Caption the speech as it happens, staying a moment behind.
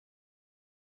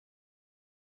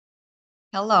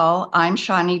Hello, I'm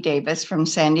Shawnee Davis from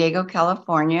San Diego,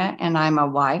 California, and I'm a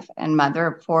wife and mother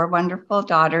of four wonderful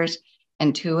daughters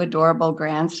and two adorable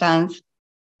grandsons.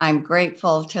 I'm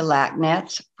grateful to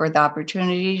LACNets for the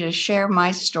opportunity to share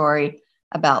my story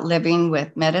about living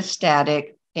with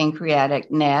metastatic pancreatic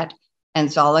NET and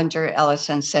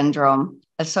Zollinger-Ellison syndrome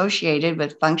associated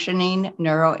with functioning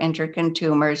neuroendocrine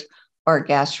tumors or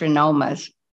gastrinomas.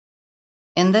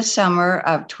 In the summer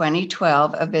of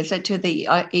 2012, a visit to the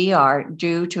ER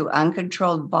due to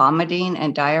uncontrolled vomiting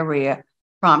and diarrhea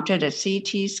prompted a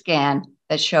CT scan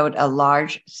that showed a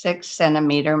large 6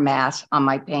 centimeter mass on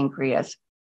my pancreas.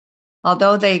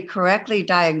 Although they correctly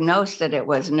diagnosed that it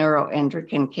was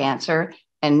neuroendocrine cancer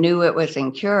and knew it was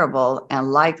incurable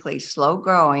and likely slow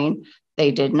growing,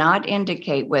 they did not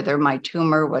indicate whether my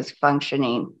tumor was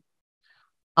functioning.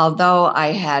 Although I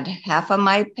had half of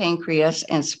my pancreas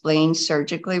and spleen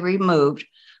surgically removed,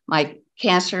 my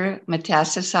cancer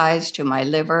metastasized to my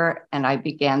liver and I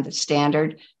began the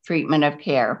standard treatment of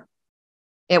care.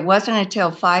 It wasn't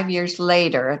until 5 years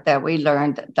later that we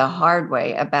learned the hard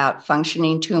way about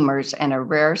functioning tumors and a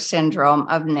rare syndrome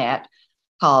of NET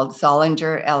called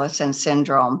Zollinger-Ellison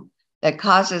syndrome that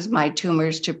causes my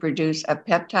tumors to produce a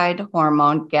peptide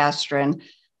hormone gastrin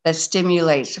that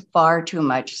stimulates far too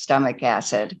much stomach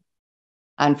acid.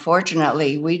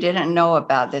 Unfortunately, we didn't know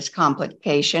about this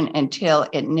complication until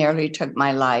it nearly took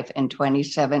my life in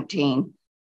 2017.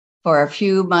 For a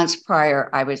few months prior,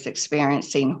 I was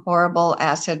experiencing horrible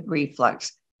acid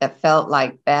reflux that felt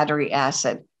like battery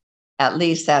acid. At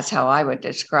least that's how I would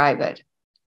describe it.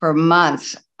 For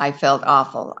months, I felt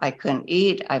awful. I couldn't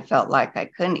eat. I felt like I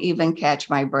couldn't even catch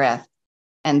my breath.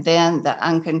 And then the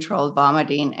uncontrolled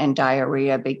vomiting and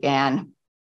diarrhea began.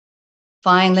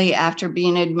 Finally, after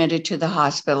being admitted to the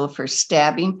hospital for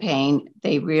stabbing pain,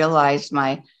 they realized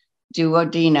my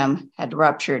duodenum had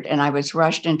ruptured and I was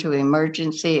rushed into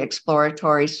emergency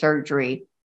exploratory surgery.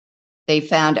 They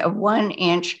found a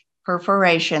 1-inch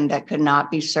perforation that could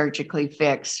not be surgically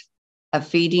fixed. A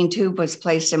feeding tube was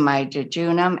placed in my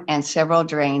jejunum and several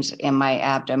drains in my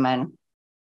abdomen.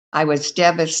 I was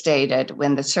devastated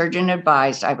when the surgeon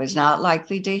advised I was not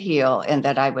likely to heal and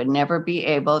that I would never be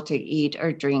able to eat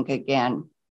or drink again.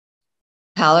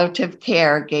 Palliative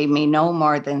care gave me no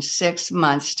more than 6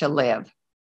 months to live.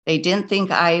 They didn't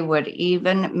think I would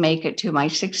even make it to my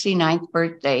 69th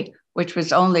birthday, which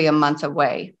was only a month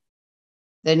away.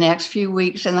 The next few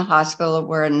weeks in the hospital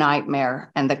were a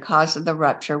nightmare, and the cause of the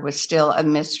rupture was still a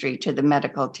mystery to the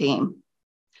medical team.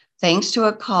 Thanks to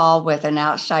a call with an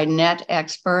outside NET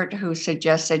expert who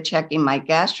suggested checking my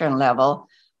gastrin level,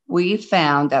 we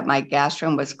found that my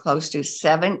gastrin was close to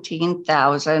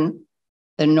 17,000.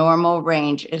 The normal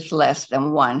range is less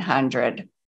than 100.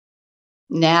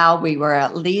 Now we were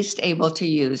at least able to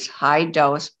use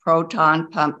high-dose proton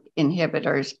pump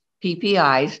inhibitors,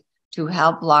 PPIs, to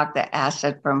help block the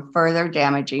acid from further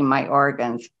damaging my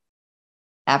organs.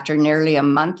 After nearly a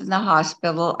month in the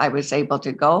hospital, I was able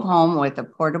to go home with a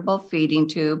portable feeding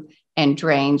tube and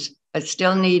drains, but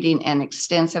still needing an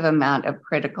extensive amount of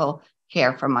critical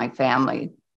care from my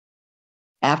family.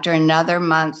 After another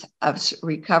month of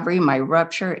recovery, my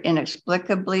rupture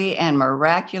inexplicably and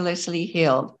miraculously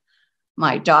healed.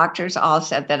 My doctors all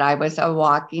said that I was a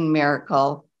walking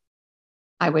miracle.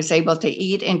 I was able to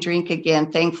eat and drink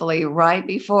again, thankfully, right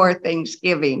before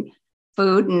Thanksgiving.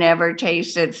 Food never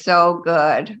tasted so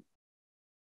good.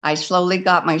 I slowly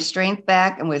got my strength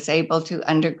back and was able to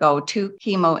undergo 2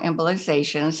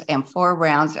 chemoembolizations and 4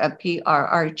 rounds of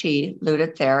PRRT,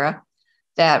 Lutathera,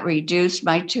 that reduced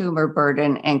my tumor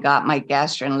burden and got my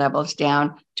gastrin levels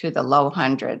down to the low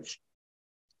hundreds.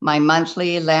 My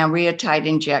monthly lanreotide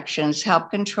injections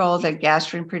help control the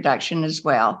gastrin production as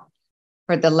well.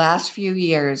 For the last few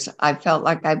years, I felt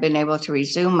like I've been able to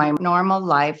resume my normal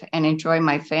life and enjoy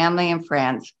my family and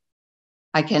friends.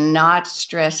 I cannot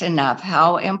stress enough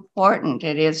how important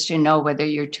it is to know whether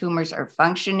your tumors are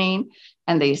functioning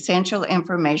and the essential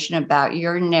information about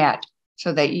your NET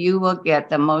so that you will get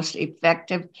the most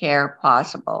effective care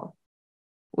possible.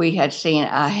 We had seen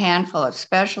a handful of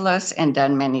specialists and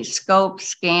done many scopes,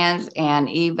 scans, and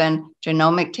even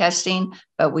genomic testing,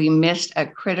 but we missed a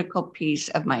critical piece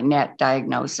of my NET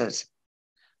diagnosis.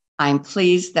 I'm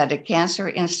pleased that a cancer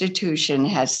institution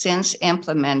has since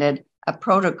implemented a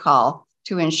protocol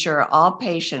to ensure all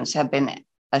patients have been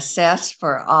assessed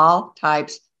for all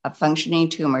types of functioning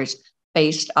tumors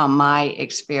based on my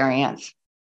experience.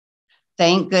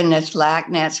 Thank goodness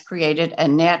LACNets created a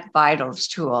NET Vitals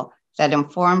tool that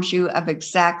informs you of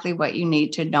exactly what you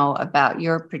need to know about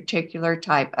your particular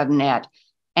type of NET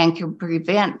and can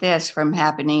prevent this from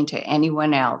happening to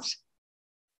anyone else.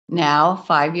 Now,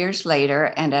 5 years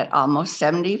later, and at almost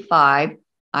 75,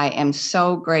 I am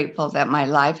so grateful that my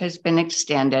life has been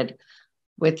extended.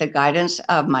 With the guidance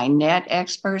of my NET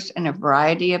experts and a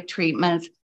variety of treatments,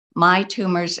 my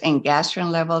tumors and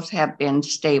gastrin levels have been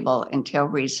stable until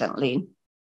recently.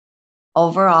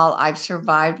 Overall, I've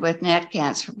survived with NET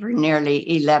cancer for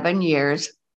nearly 11 years,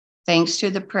 thanks to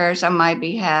the prayers on my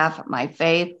behalf, my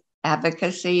faith,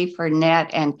 advocacy for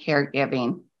NET, and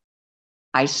caregiving.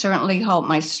 I certainly hope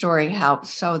my story helps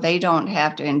so they don't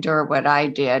have to endure what I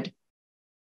did.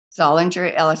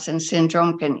 Zollinger-Ellison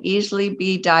syndrome can easily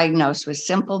be diagnosed with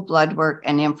simple blood work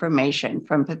and information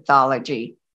from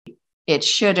pathology. It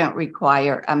shouldn't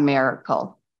require a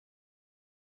miracle.